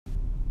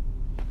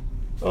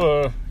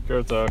Hello,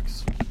 Car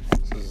Talks.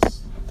 This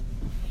is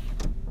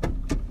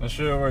a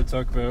show where I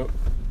talk about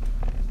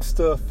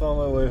stuff on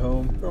my way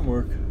home from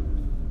work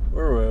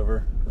or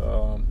wherever.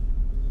 I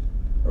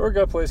work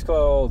at a place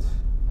called,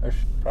 I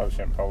probably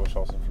shouldn't publish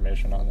all this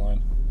information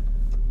online.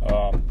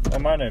 Well,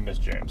 my name is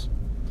James.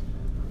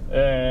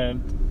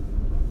 And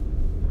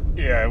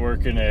yeah, I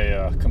work in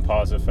a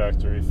composite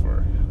factory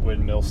for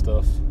windmill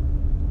stuff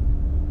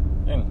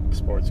and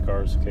sports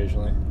cars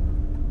occasionally.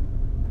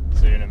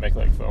 So you're going to make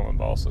like foam and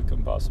balsa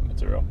composite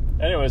material.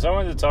 Anyways, I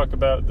wanted to talk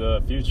about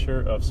the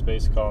future of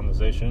space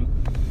colonization.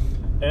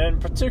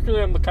 And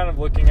particularly I'm kind of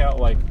looking out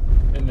like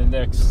in the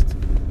next,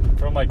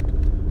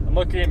 I'm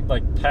looking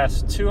like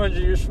past 200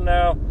 years from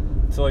now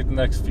to like the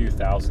next few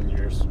thousand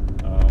years.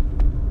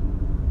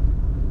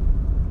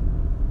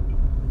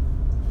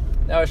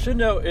 Now I should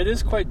note it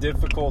is quite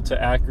difficult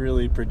to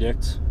accurately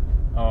predict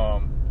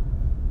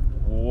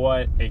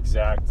what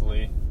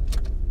exactly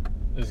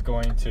is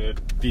going to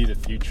be the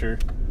future.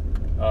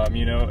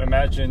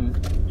 Imagine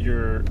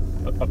you're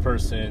a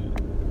person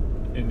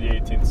in the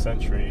 18th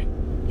century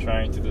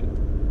trying to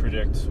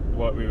predict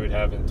what we would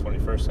have in the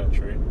 21st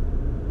century.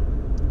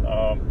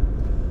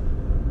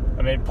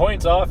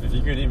 Points off if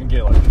you could even get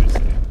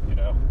electricity,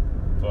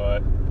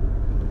 but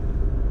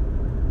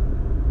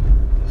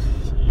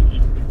you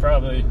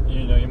probably,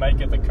 you might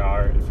get the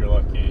car if you're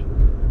lucky,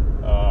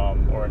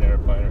 or an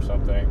airplane or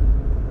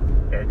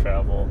something, air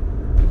travel,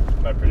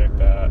 you might predict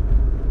that.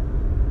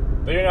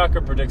 But you're not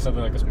going to predict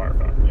something like a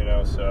smartphone,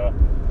 so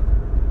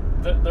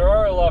there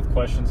are a lot of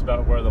questions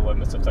about where the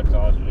limits of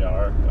technology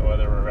are and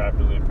whether we're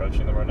rapidly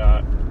approaching them or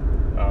not.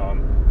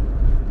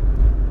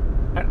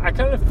 I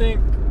kind of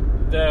think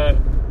that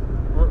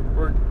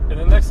we're in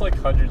the next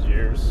 100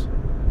 years,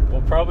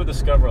 we'll probably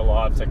discover a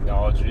lot of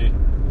technology,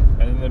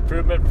 and the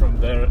improvement from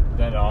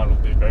then on will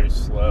be very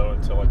slow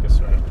until a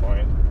certain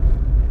point.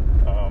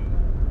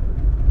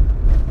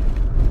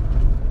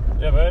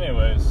 But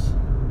anyways,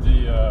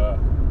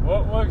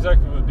 what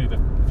exactly would be the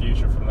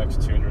future for the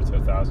next 200 to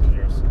 1,000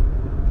 years?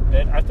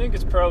 And I think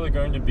it's probably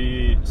going to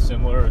be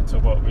similar to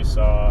what we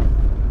saw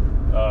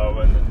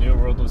when the New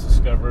World was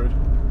discovered,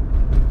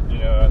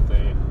 at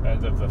the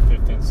end of the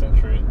 15th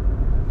century.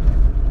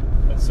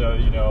 And so,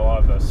 a lot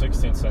of the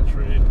 16th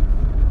century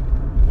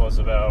was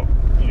about,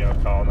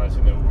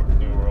 colonizing the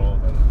New World.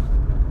 And,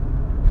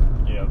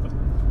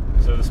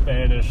 so the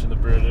Spanish and the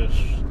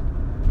British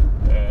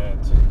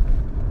and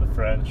the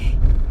French,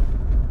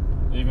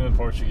 even the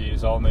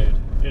Portuguese, all made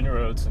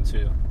inroads into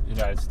the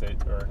United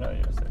States, or not the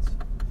United States,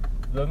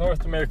 the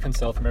North American,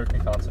 South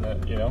American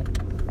continent,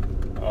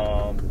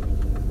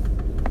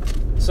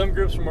 Some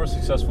groups were more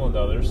successful than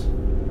others.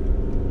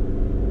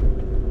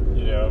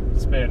 The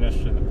Spanish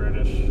and the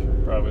British,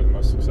 probably the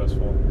most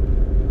successful.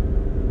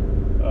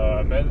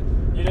 And,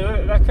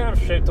 that kind of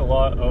shaped a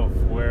lot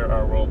of where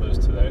our world is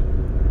today.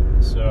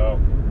 So,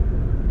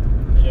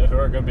 who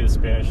are going to be the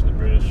Spanish and the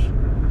British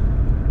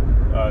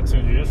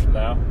 200 years from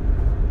now?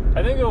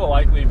 I think it will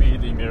likely be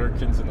the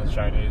Americans and the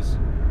Chinese.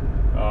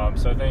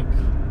 So I think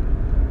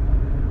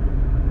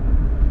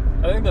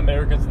the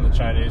Americans and the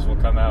Chinese will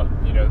come out,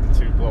 the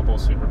two global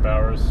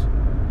superpowers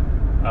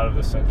out of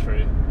this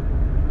century.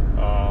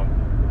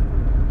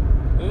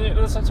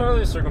 It's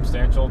entirely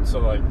circumstantial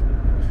to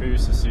who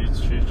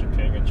succeeds Xi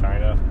Jinping in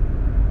China.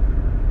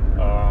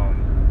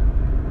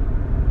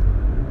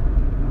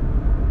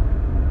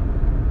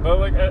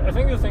 But I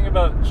think the thing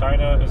about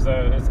China is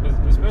that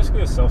it's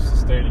basically a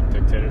self-sustaining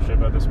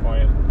dictatorship at this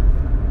point.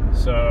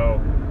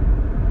 So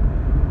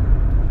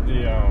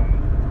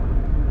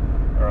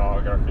or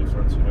oligarchy of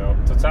sorts,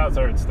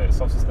 totalitarian state,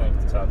 self-sustaining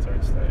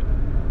totalitarian state.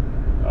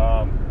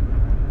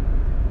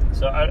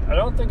 So I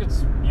don't think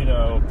it's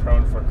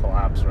prone for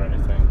collapse or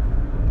anything.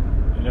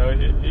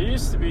 It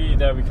used to be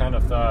that we kind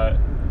of thought,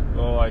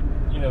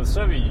 the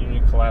Soviet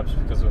Union collapsed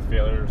because of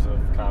failures of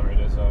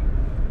communism.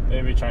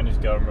 Maybe Chinese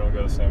government will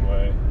go the same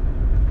way.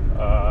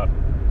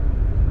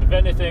 If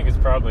anything, it's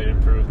probably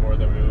improved more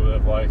than we would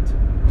have liked.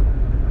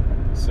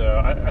 So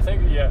I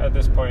think, at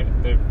this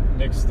point, they've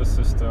nixed the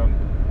system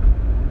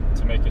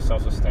to make it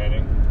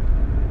self-sustaining.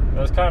 And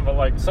it's kind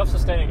of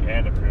self-sustaining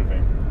and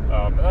improving.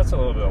 And that's a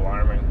little bit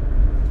alarming.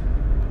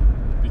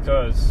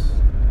 Because,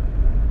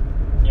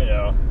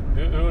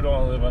 who would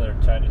want to live under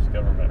Chinese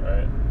government,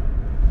 right?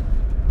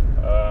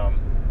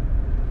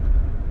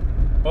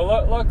 But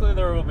luckily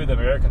there will be the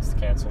Americans to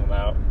cancel them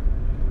out.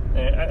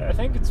 And I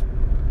think it's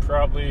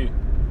probably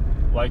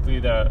likely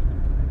that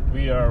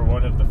we are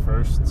one of the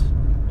first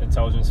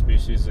intelligent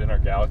species in our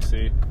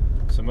galaxy.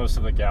 So most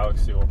of the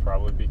galaxy will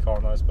probably be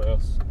colonized by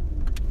us.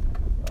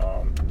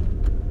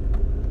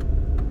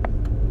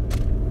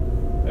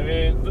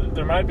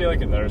 There might be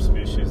another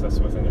species that's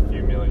within a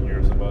few million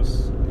years of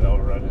us that we'll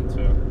run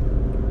into.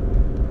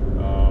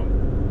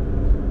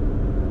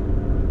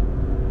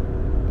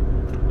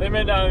 They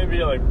may not even be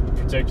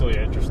particularly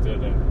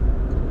interested in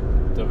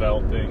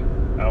developing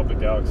out of the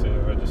galaxy.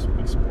 They just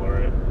explore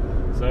it.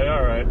 Say,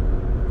 all right,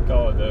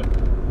 call it a day.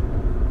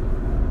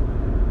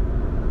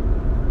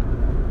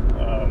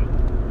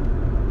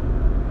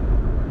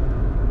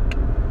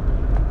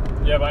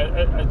 Yeah, but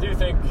I do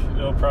think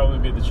it'll probably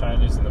be the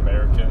Chinese and the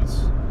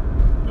Americans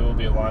who will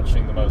be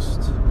launching the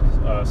most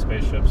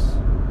spaceships.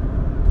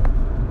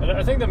 And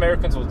I think the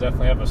Americans will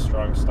definitely have a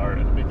strong start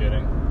in the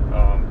beginning.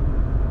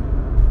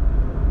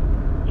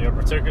 You know,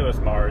 particularly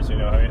with Mars, you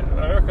know, I mean,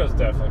 America is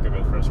definitely going to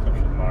be the first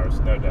country to Mars,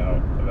 no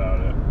doubt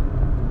about it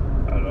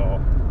at all.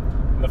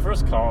 And the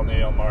first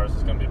colony on Mars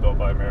is going to be built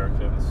by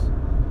Americans.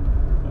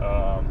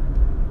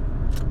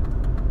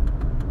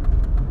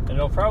 And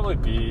it'll probably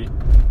be,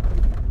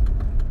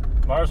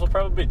 Mars will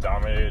probably be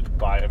dominated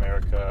by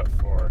America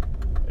for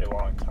a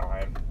long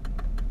time.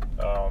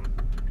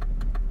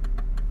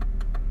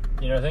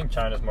 You know, I think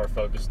China's more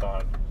focused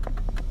on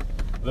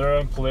their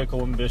own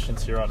political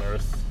ambitions here on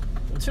Earth.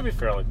 And to be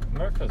fair, like,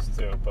 America's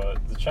too,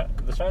 but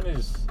the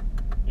Chinese,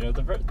 you know,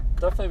 they're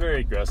definitely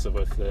very aggressive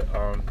with it.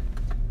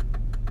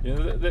 You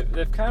know,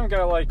 they've kind of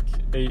got like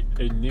a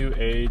new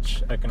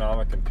age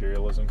economic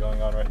imperialism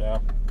going on right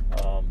now.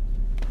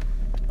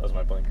 That was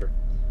my blinker.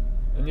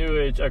 A new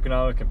age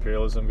economic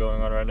imperialism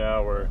going on right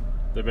now, where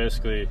they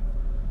basically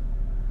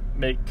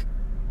make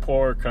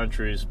poor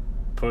countries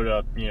put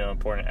up, you know,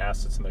 important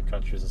assets in their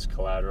countries as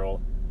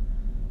collateral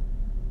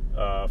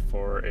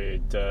for a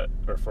debt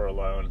or for a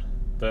loan.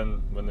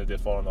 Then when they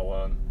default on the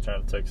loan,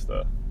 China takes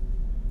the,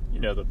 you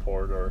know, the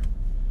port or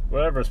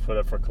whatever's put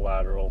up for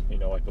collateral, you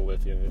know, like the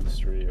lithium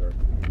industry or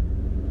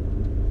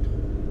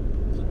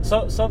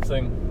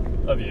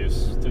something of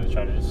use to the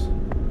Chinese.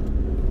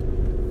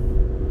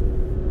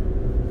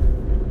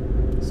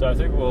 So I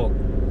think we'll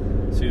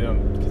see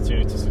them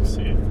continue to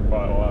succeed for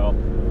quite a while.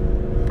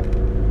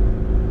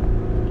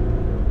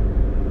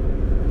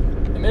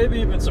 And maybe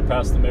even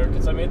surpass the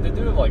Americans. I mean, they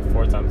do have like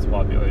 4 times the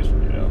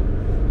population, you know.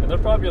 And their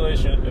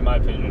population, in my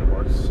opinion,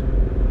 works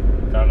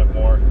kind of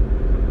more,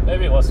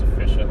 maybe less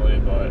efficiently,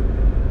 but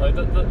like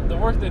the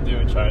work they do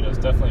in China is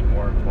definitely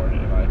more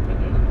important in my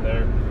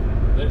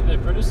opinion. They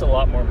produce a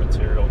lot more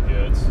material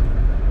goods.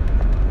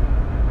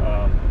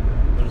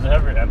 There's a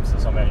heavier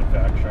emphasis on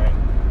manufacturing.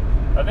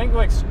 I think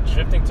like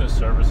shifting to a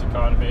service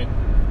economy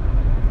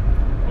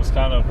was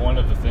kind of one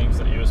of the things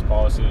that U.S.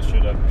 policies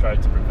should have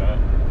tried to prevent,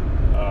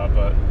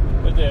 but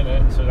they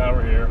didn't. So now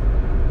we're here.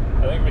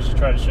 I think we should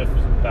try to shift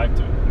back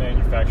to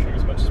manufacturing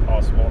as much as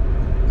possible,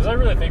 because I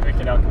really think we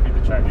can outcompete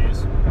the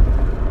Chinese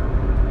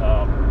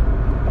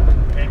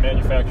in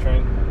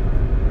manufacturing.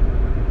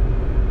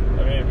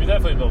 I mean, we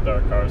definitely build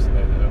better cars than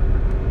they do.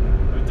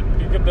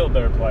 We could build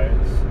better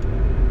planes,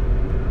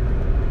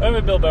 and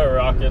we build better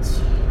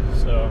rockets.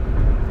 So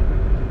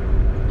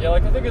yeah,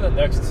 like I think in the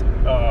next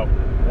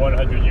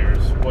 100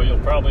 years, what you'll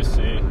probably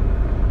see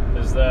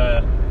is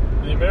that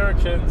the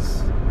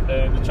Americans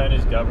and the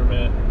Chinese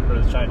government, or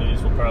the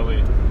Chinese, will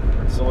probably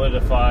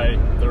solidify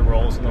their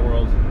roles in the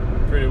world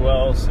pretty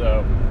well.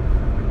 So,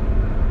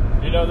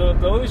 you know,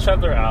 they'll each have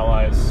their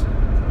allies,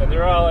 and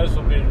their allies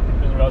will be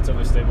in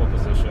relatively stable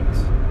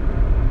positions.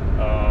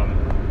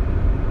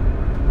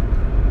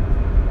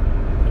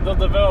 And they'll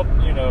develop,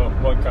 you know,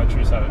 what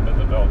countries haven't been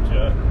developed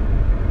yet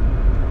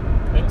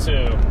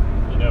into,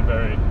 you know,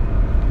 very,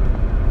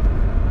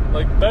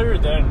 like, better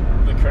than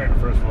the current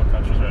first world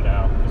countries right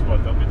now is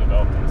what they'll be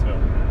developed into.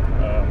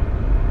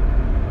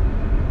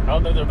 I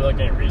don't think there'll be like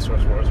any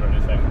resource wars or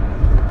anything.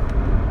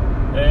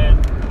 And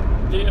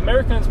the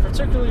Americans,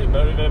 particularly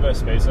motivated by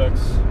SpaceX,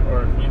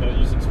 or, you know,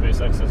 using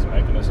SpaceX as a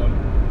mechanism,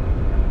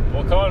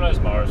 will colonize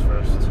Mars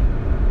first.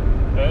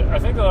 And I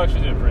think they'll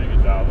actually do a pretty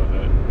good job of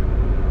it.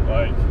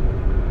 Like,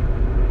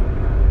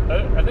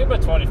 I think by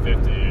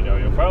 2050, you know,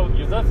 you'll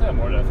definitely have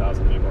more than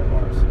 1,000 people on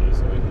Mars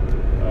easily.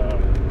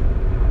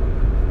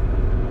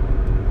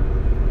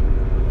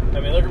 I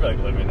mean, they're gonna be like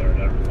living there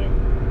and everything.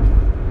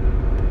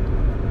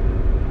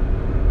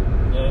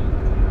 And,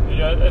 you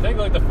know, I think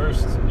like the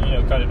first, you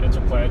know, kind of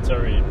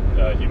interplanetary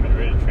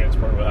human-rated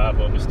transport we'll have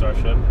will be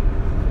Starship,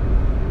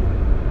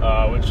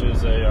 which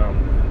is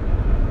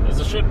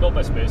a ship built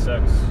by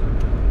SpaceX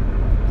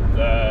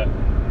that,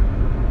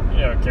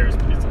 you know, carries.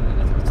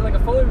 It's like a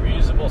fully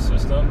reusable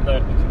system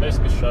that can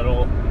basically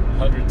shuttle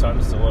 100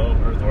 tons to low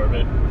Earth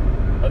orbit,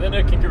 and then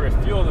it can get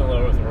refueled in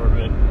low Earth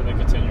orbit and then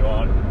continue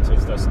on to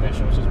its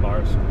destination, which is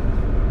Mars.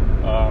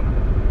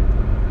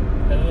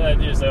 And then the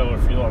idea is that it will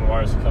refuel on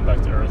Mars and come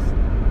back to Earth.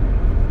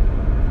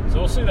 So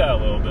we'll see that a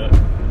little bit.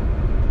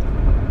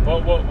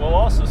 But what we'll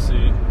also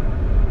see,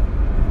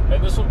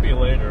 and this will be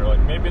later, like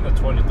maybe in the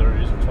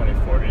 2030s or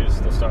 2040s,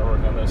 they'll start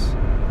working on this,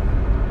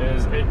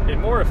 is a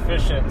more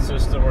efficient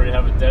system where you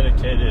have a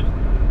dedicated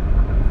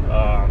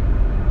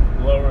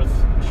low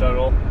Earth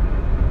shuttle,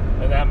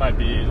 and that might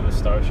be the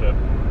Starship.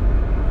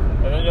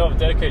 And then you'll have a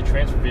dedicated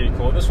transfer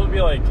vehicle. This will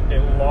be like a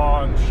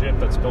long ship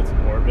that's built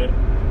in orbit.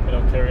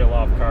 It'll carry a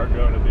lot of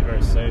cargo and it'll be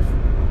very safe.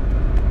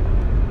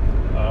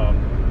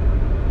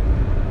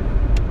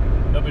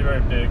 They'll be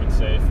very big and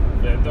safe.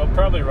 They'll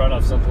probably run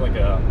off something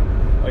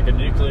like a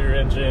nuclear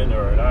engine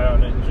or an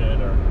ion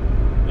engine, or,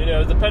 you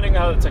know, depending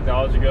on how the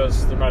technology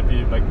goes, there might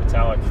be like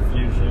metallic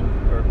fusion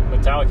or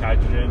metallic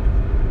hydrogen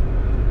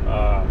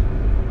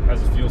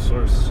as a fuel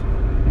source,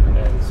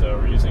 and so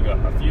we're using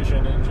a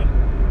fusion engine.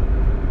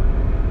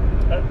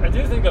 I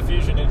do think a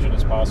fusion engine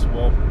is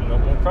possible.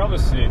 We'll probably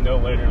see it no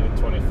later than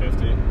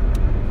 2050.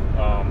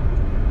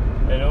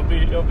 And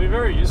it'll be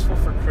very useful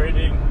for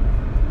creating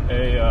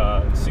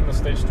a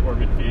single-stage to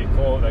orbit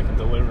vehicle that can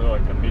deliver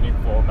like a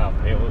meaningful amount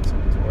of payloads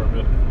into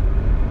orbit.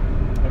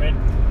 I mean,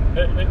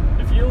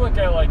 if you look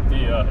at like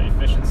the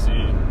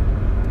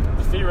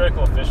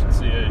theoretical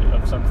efficiency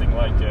of something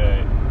like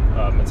a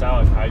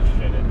metallic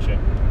hydrogen engine,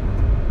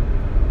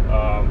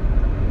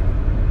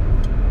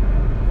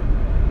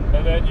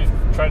 and then you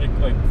try to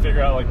like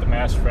figure out like the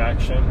mass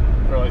fraction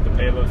or like the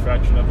payload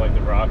fraction of like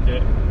the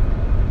rocket.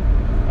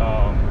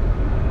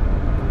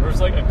 Whereas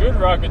like a good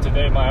rocket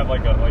today might have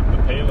like the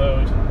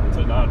payload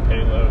to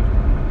non-payload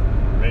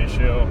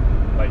ratio,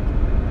 like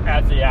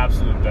at the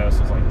absolute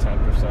best is like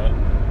 10%.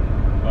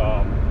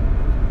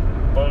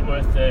 But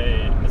with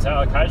a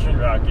metallic hydrogen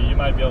rocket, you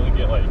might be able to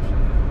get like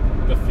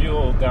the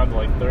fuel down to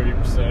like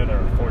 30%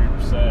 or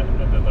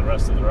 40%, and then the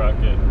rest of the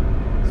rocket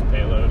is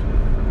payload,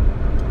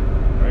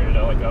 or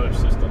like other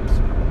systems.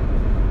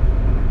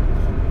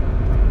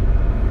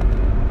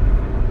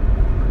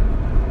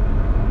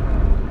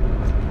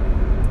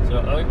 So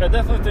I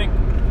definitely think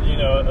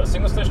a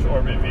single-stage to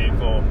orbit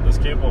vehicle that's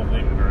capable of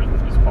leaving Earth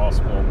is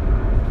possible,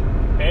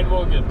 and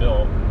will get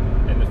built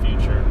in the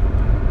future.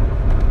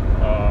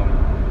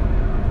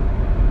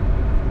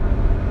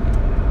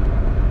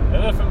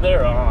 And then from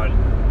there on,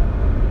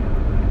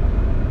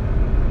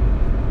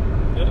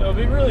 it'll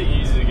be really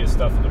easy to get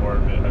stuff into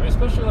orbit. I mean,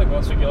 especially like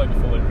once we get like a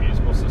fully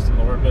reusable system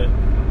in orbit,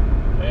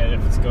 and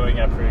if it's going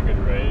at a pretty good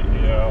rate,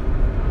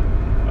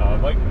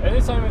 like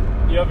anytime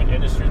you have an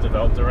industry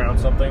developed around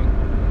something,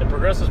 it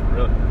progresses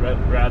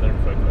rather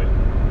quickly.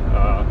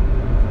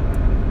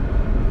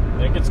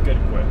 And it gets good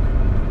quick.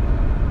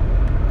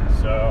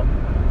 So,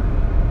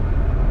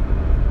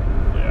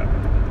 yeah.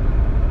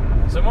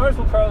 So Mars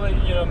will probably,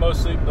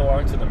 mostly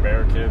belong to the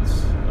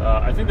Americans.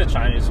 I think the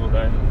Chinese will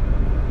then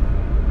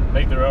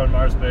make their own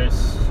Mars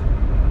base.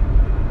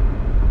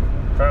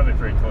 Probably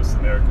pretty close to the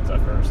Americans at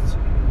first.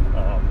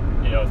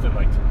 Within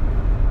like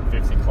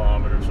 50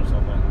 kilometers or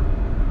something.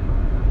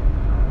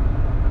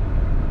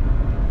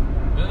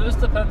 It just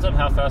depends on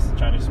how fast the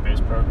Chinese space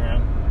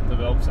program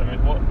develops. I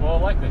mean, we'll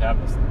likely have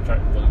this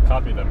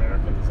copy of the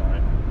American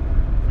design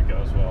if it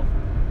goes well.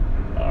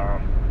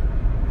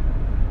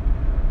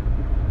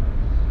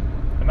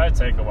 It might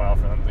take a while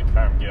for them to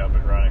kind of get up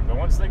and running, but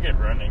once they get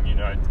running,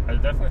 I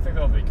definitely think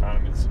they'll have the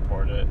economy to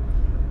support it,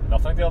 and I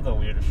think they'll have the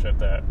leadership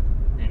that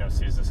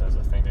sees this as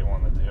a thing they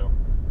want to do.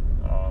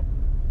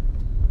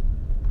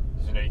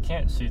 You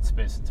can't cede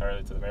space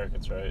entirely to the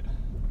Americans, right?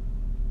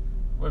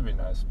 Would be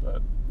nice,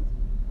 but.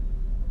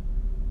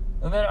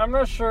 And then I'm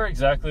not sure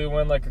exactly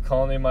when like a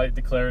colony might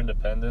declare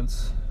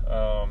independence.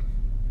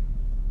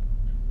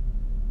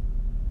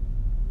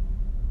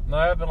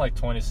 Might happen like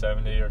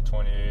 2070 or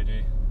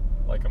 2080.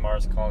 Like a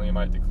Mars colony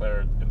might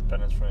declare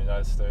independence from the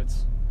United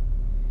States.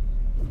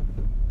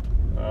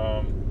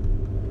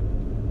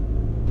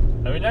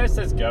 The United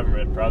States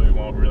government probably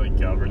won't really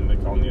govern the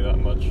colony that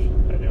much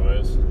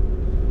anyways.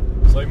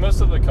 So like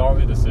most of the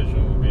colony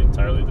decision will be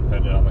entirely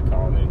dependent on the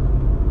colony.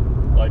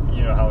 Like,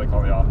 how the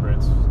colony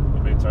operates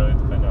will be entirely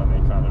dependent on the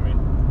economy.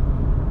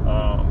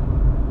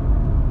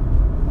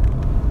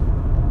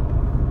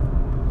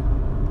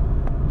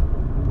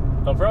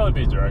 There'll probably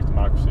be direct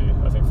democracy,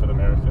 I think, for the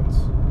Americans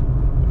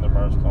in the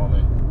Mars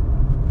colony.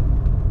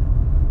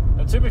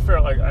 And to be fair,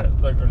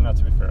 or not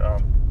to be fair,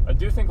 I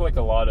do think like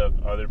a lot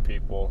of other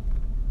people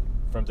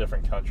from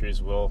different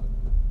countries will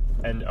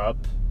end up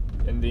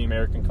in the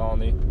American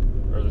colony,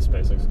 or the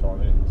SpaceX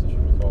colony, as it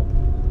should be called.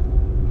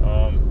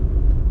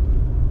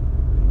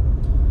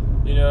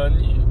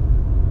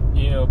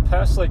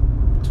 Past like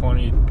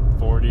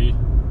 2040,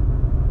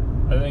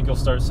 I think you'll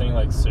start seeing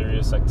like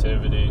serious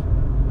activity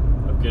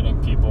of getting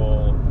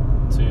people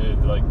to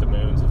like the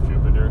moons of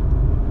Jupiter.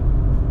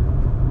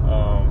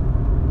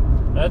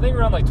 And I think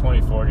around like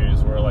 2040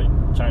 is where like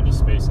Chinese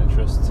space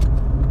interests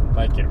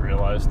might get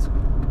realized.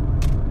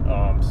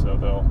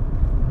 So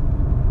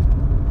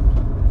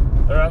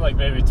around like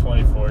maybe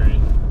 2040,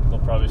 they'll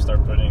probably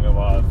start putting a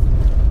lot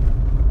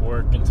of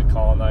work into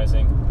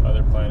colonizing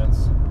other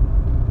planets.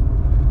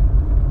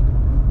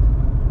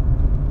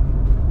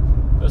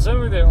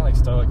 Assuming they don't like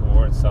start like a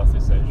war in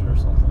Southeast Asia or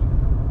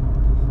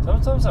something.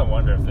 Sometimes I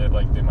wonder if they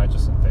might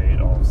just invade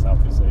all of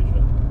Southeast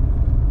Asia.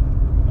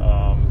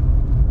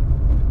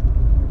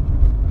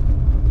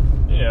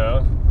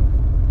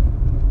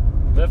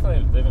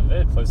 Definitely they've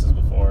invaded places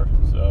before,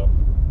 so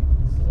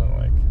this isn't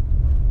like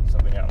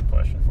something out of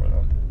question for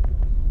them.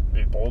 It'd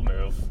be a bold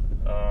move.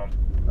 I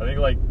think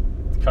like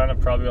kind of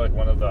probably like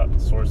one of the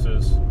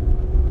sources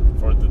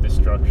for the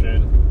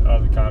destruction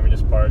of the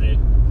Communist Party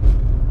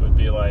would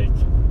be like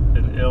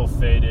an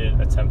ill-fated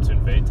attempt to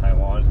invade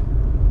Taiwan.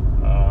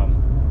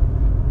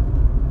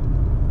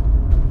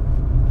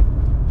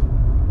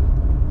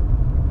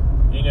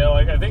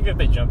 I think if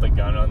they jumped the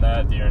gun on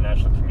that, the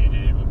international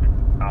community would be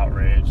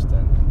outraged,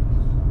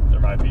 and there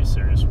might be a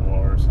serious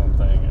war or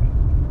something, and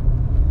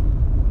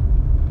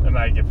it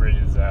might get pretty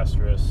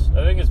disastrous.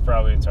 I think it's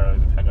probably entirely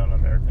dependent on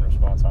American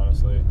response,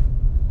 honestly.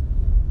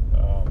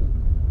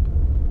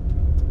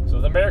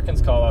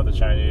 Americans call out the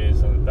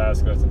Chinese, and that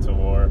escalates into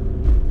war.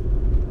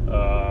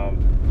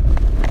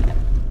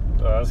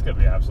 That's gonna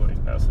be absolutely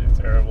messy and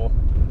terrible.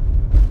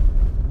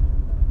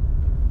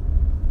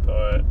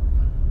 But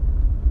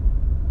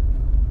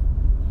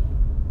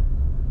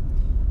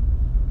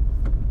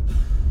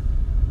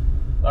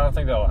I don't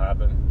think that'll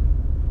happen.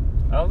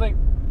 I don't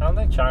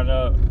think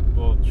China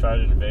will try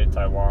to invade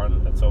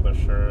Taiwan until they're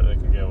sure they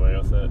can get away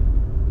with it.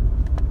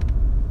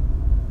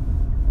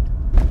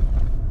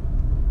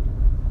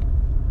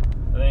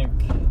 I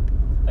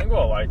think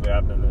what will likely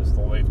happen is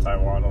they'll leave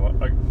Taiwan alone.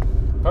 Like,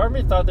 part of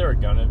me thought they were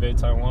gonna invade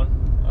Taiwan,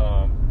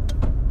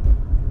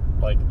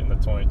 like in the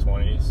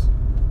 2020s.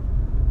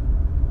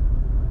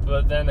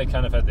 But then they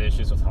kind of had the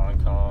issues with Hong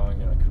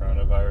Kong and the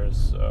coronavirus,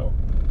 so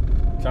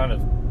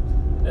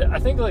I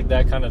think like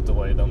that kind of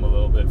delayed them a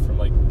little bit from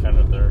like kind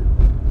of their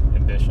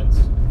ambitions,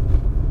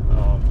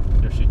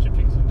 their Xi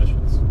Jinping's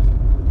ambitions.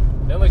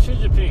 And like Xi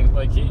Jinping,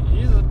 like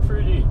he's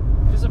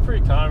a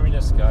pretty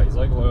communist guy. He's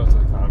like loyal to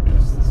the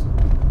communists.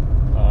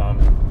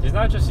 He's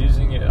not just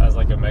using it as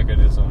like a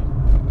mechanism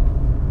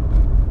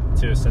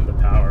to ascend to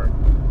power.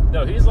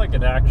 No, he's like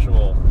an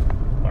actual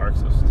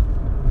Marxist.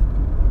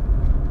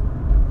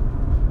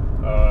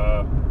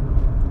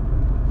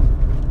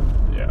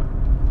 Yeah.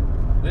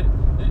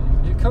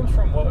 It comes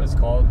from what is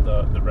called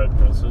the Red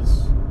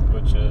Princes,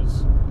 which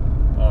is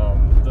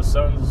the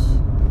sons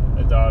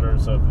and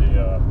daughters of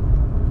the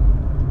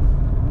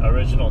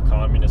original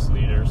communist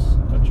leaders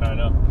of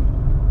China.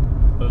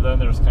 But then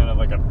there's kind of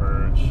like a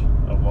purge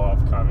of a lot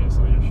of communist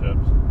leadership.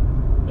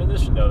 In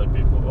addition to other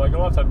people. Like a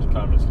lot of times in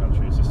communist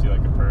countries, you see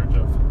like a purge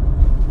of...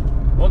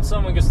 Once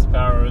someone gets to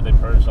power, they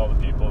purge all the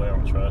people they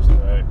don't trust,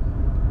 right?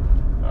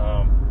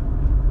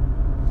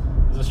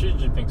 Xi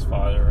Jinping's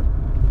father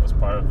was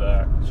part of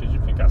that. Xi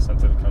Jinping got sent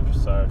to the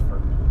countryside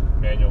for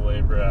manual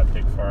labor at a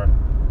pig farm.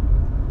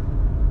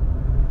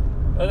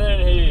 And then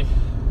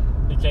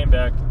he came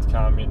back to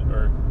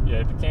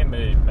he became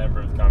a member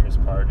of the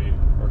Communist Party,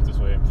 worked his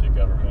way up to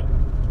government.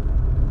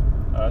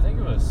 I think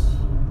he was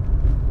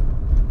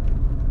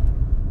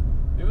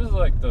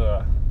like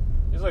the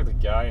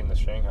guy in the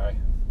Shanghai.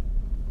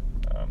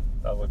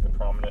 That was like the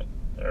prominent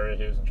area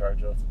he was in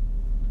charge of.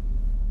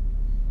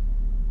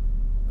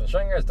 And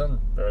Shanghai's done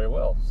very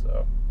well,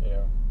 so,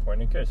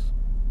 point in case.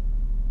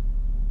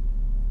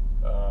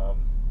 Now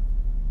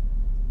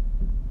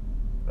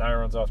he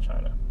runs off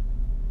China.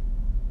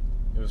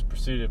 It was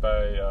preceded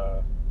by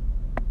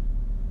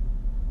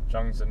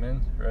Jiang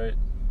Zemin, right?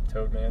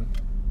 Toadman.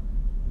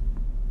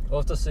 We'll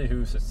have to see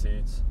who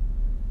succeeds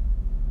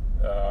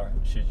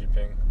Xi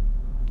Jinping.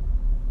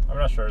 I'm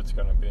not sure it's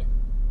going to be.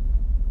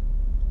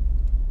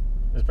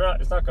 It's not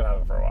going to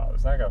happen for a while.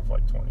 It's not going to happen for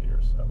like 20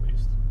 years at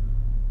least.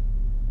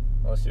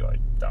 Unless he like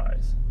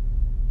dies.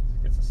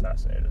 Gets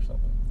assassinated or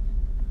something.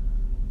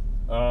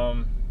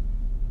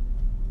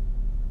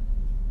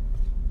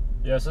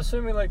 Yes,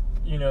 assuming like,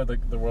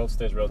 the world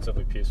stays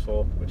relatively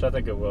peaceful, which I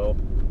think it will.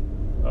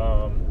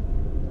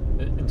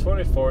 In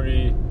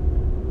 2040,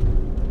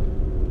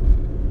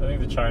 I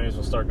think the Chinese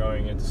will start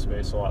going into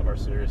space a lot more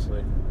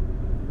seriously.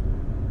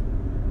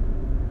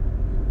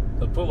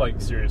 They'll put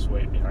like serious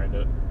weight behind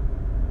it.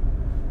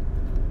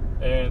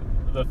 And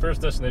the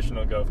first destination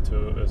they'll go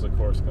to is, of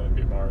course, going to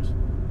be Mars.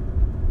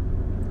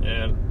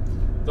 And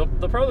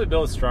they'll probably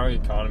build a strong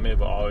economy,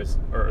 or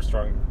a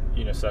strong,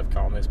 set of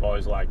colonies, but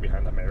always lag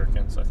behind the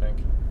Americans, I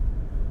think.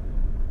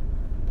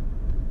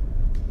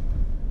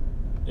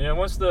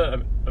 Once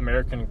the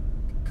American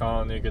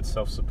colony gets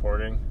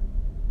self-supporting,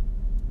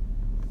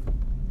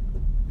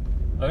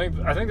 I think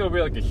there'll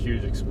be like a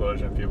huge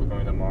explosion of people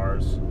going to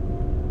Mars.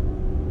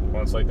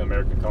 Once like the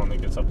American colony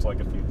gets up to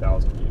like a few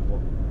thousand people.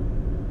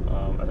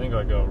 I think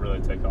like it'll really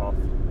take off.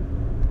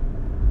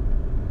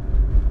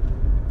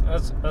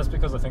 That's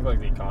because I think like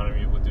the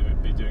economy would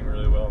be doing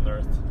really well on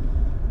Earth,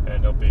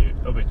 and it'll be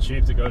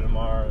cheap to go to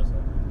Mars.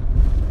 And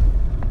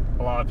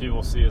a lot of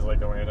people see it as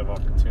like a land of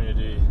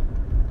opportunity.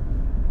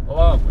 A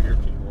lot of weird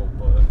people,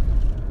 but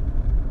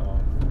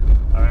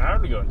I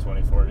would go in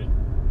 2040.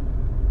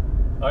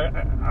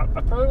 I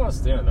probably want to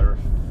stay on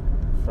Earth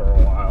for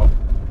a while,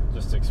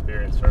 just to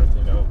experience Earth,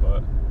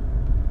 but.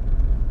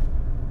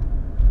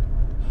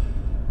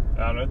 I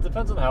don't know, it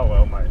depends on how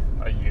well my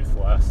youth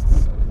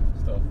lasts and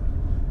stuff.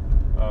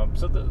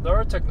 So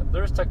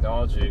there's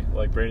technology,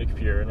 like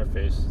brain-to-computer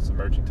interface, it's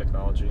emerging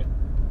technology.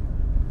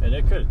 And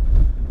it could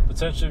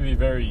potentially be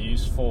very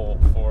useful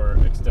for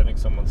extending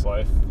someone's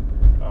life.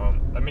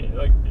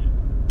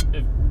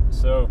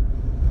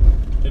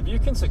 If you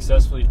can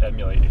successfully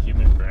emulate a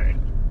human brain,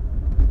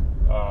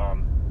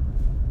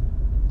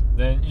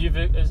 then you've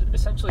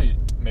essentially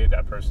made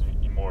that person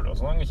immortal.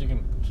 As long as you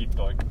can keep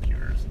the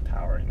computers and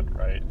powering them,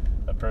 right?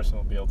 That person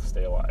will be able to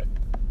stay alive.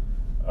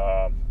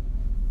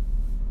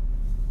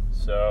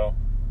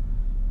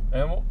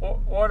 And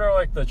what are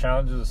like the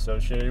challenges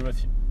associated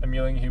with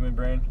emulating a human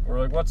brain? Or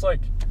like what's like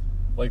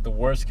the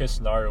worst case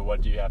scenario? What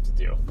do you have to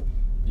do?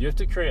 You have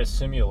to create a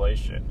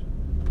simulation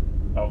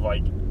of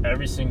like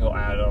every single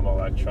atom,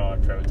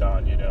 electron,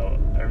 proton,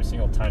 every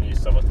single tiny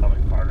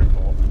subatomic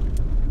particle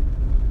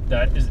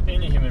that is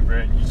in a human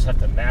brain. You just have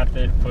to map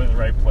it, put it in the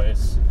right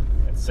place,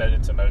 and set it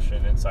into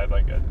motion inside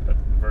like a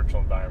virtual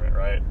environment,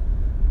 right?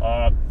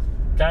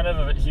 Kind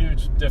of a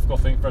huge,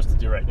 difficult thing for us to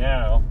do right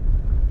now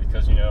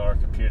because, you know, our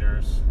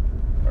computers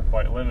are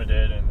quite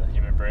limited, and the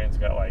human brain's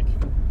got like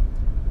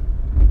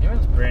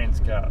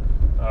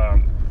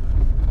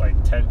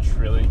 10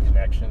 trillion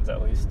connections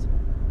at least.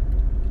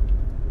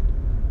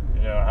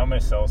 You know, how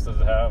many cells does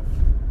it have?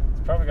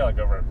 It's probably got like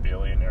over 1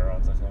 billion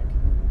neurons, I think.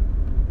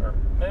 Or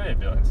maybe 1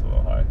 billion's a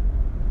little high.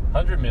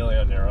 100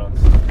 million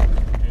neurons.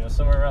 You know,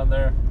 somewhere around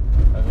there.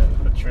 And then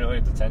 1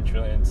 trillion to 10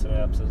 trillion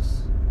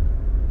synapses.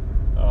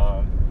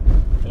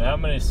 And how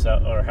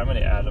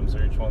many atoms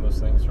are each one of those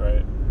things,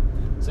 right?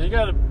 So you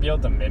gotta be able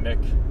to mimic,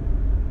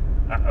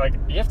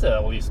 you have to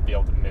at least be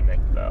able to mimic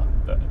the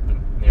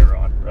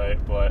neuron, right?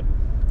 But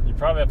you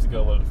probably have to go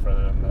a little bit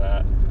further than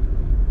that.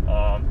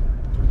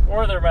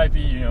 Or there might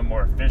be, you know,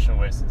 more efficient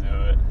ways to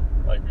do it.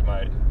 Like we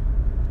might,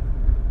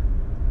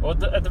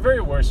 at the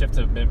very worst, you have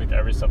to mimic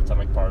every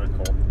subatomic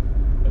particle.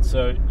 And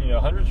so, you know,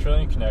 100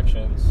 trillion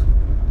connections,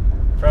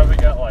 probably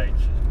got like,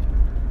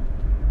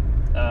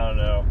 I don't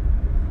know,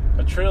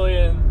 1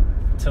 trillion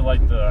to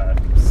like the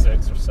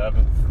 6th or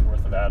 7th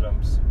worth of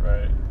atoms,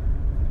 right?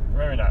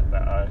 Maybe not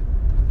that high.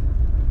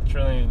 1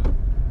 trillion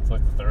to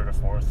like the 3rd or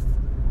 4th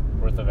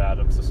worth of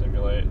atoms to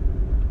simulate.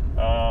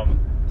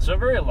 So a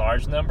very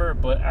large number,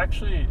 but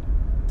actually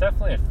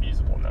definitely a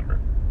feasible number.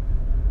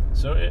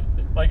 So it,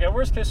 like at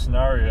worst case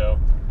scenario,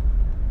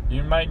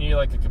 you might need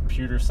like a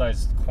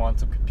computer-sized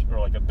quantum computer,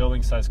 or like a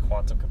building-sized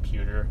quantum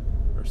computer,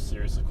 or a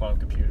series of quantum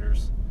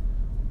computers.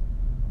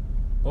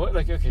 Well,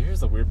 like, okay,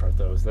 here's the weird part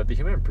though, is that the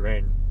human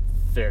brain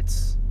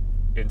fits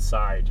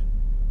inside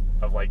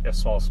of like a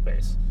small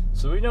space.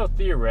 So we know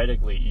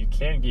theoretically you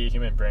can get a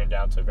human brain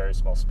down to a very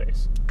small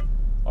space.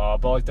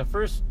 But like the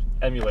first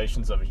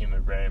emulations of a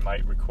human brain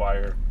might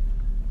require,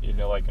 you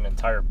know, like an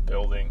entire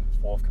building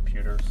full of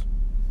computers.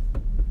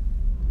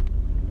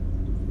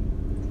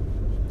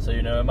 So,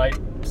 you know, it might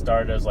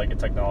start as like a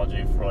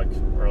technology for like,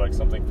 or like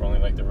something for only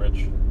like the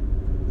rich.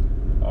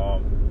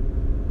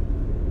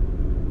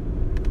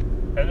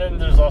 And then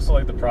there's also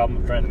like the problem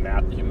of trying to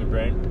map the human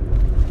brain.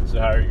 So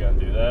how are you going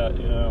to do that,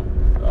 you know?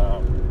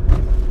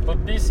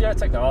 But BCI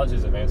technology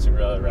is advancing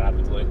rather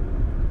rapidly.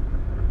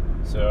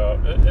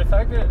 So if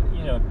I get,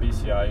 you know,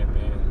 BCI in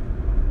me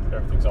and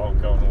everything's all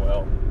going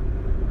well,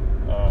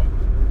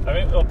 I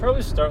mean, it'll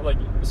probably start like,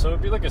 so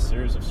it'd be like a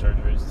series of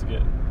surgeries to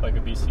get like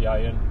a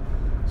BCI in.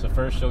 So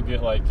first you'll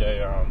get like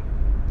a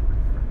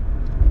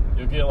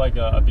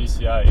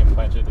BCI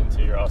implanted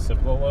into your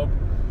occipital lobe,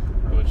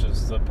 which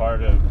is the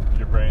part of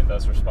your brain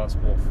that's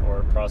responsible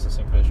for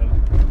processing vision.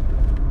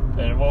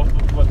 And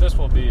what this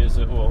will be is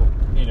it will,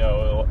 you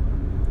know,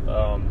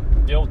 it'll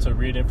be able to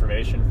read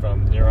information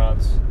from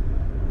neurons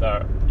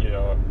that, you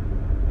know,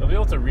 it'll be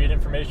able to read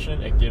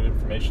information and give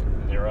information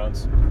to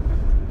neurons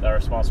that are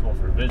responsible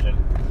for vision.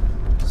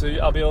 So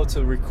I'll be able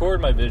to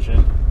record my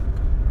vision,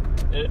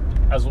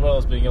 as well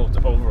as being able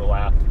to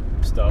overlap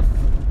stuff.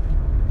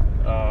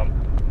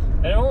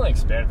 And it'll only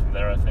expand from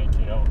there, I think.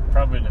 You know,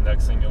 probably the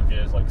next thing you'll get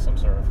is like some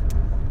sort of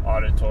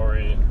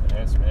auditory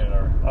enhancement,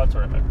 or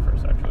auditory might be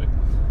first actually.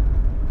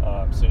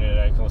 So you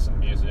can listen to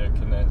music,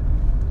 and then,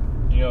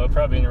 you know, it'll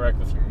probably interact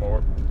with your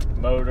more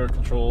motor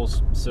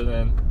controls. So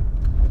then,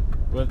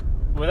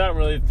 without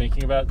really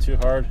thinking about it too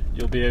hard,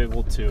 you'll be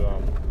able to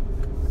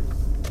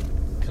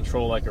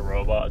control like a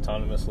robot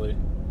autonomously,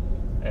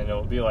 and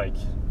it'll be like,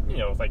 you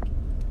know, like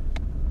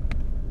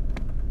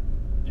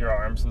your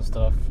arms and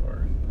stuff,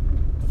 or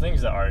the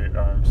things that are your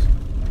arms.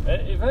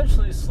 And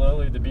eventually,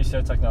 slowly, the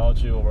BCI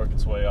technology will work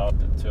its way up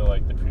into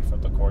like the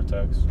prefrontal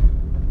cortex,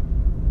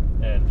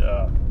 and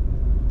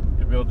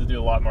you'll be able to do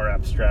a lot more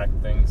abstract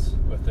things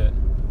with it.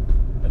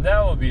 And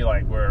that will be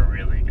like where it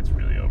really gets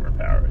really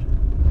overpowered.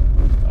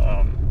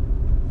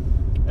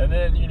 And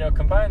then, you know,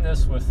 combine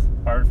this with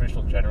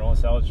artificial general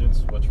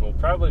intelligence, which will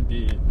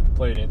probably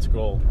play an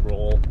integral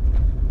role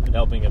in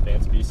helping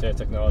advance BCI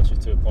technology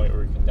to a point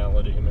where we can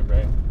download a human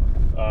brain.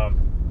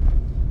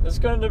 It's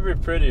going to be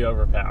pretty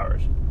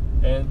overpowered.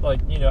 And,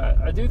 like, you know,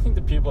 I do think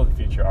the people in the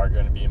future are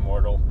going to be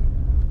immortal.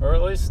 Or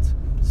at least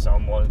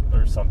some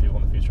people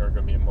in the future are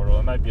going to be immortal.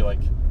 It might be,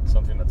 like,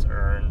 something that's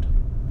earned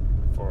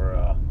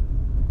for,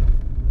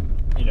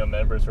 you know,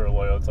 members who are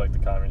loyal to, like, the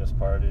Communist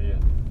Party,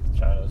 and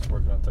China's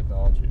working on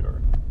technology,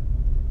 or,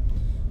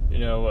 you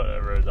know,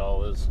 whatever it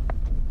all is.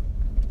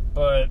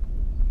 But,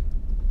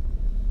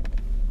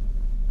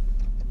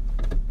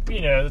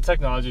 you know, the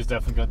technology is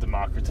definitely going to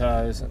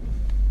democratize,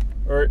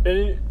 or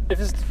if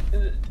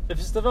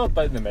it's developed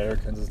by the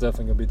Americans, it's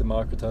definitely going to be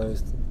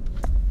democratized.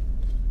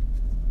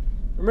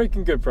 We're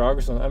making good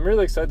progress on it. I'm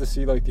really excited to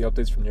see like the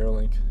updates from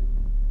Neuralink.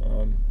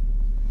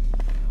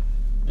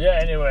 Yeah.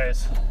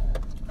 Anyways,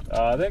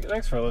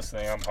 thanks for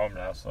listening. I'm home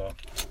now, so I'm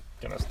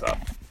gonna stop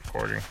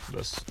recording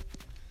this.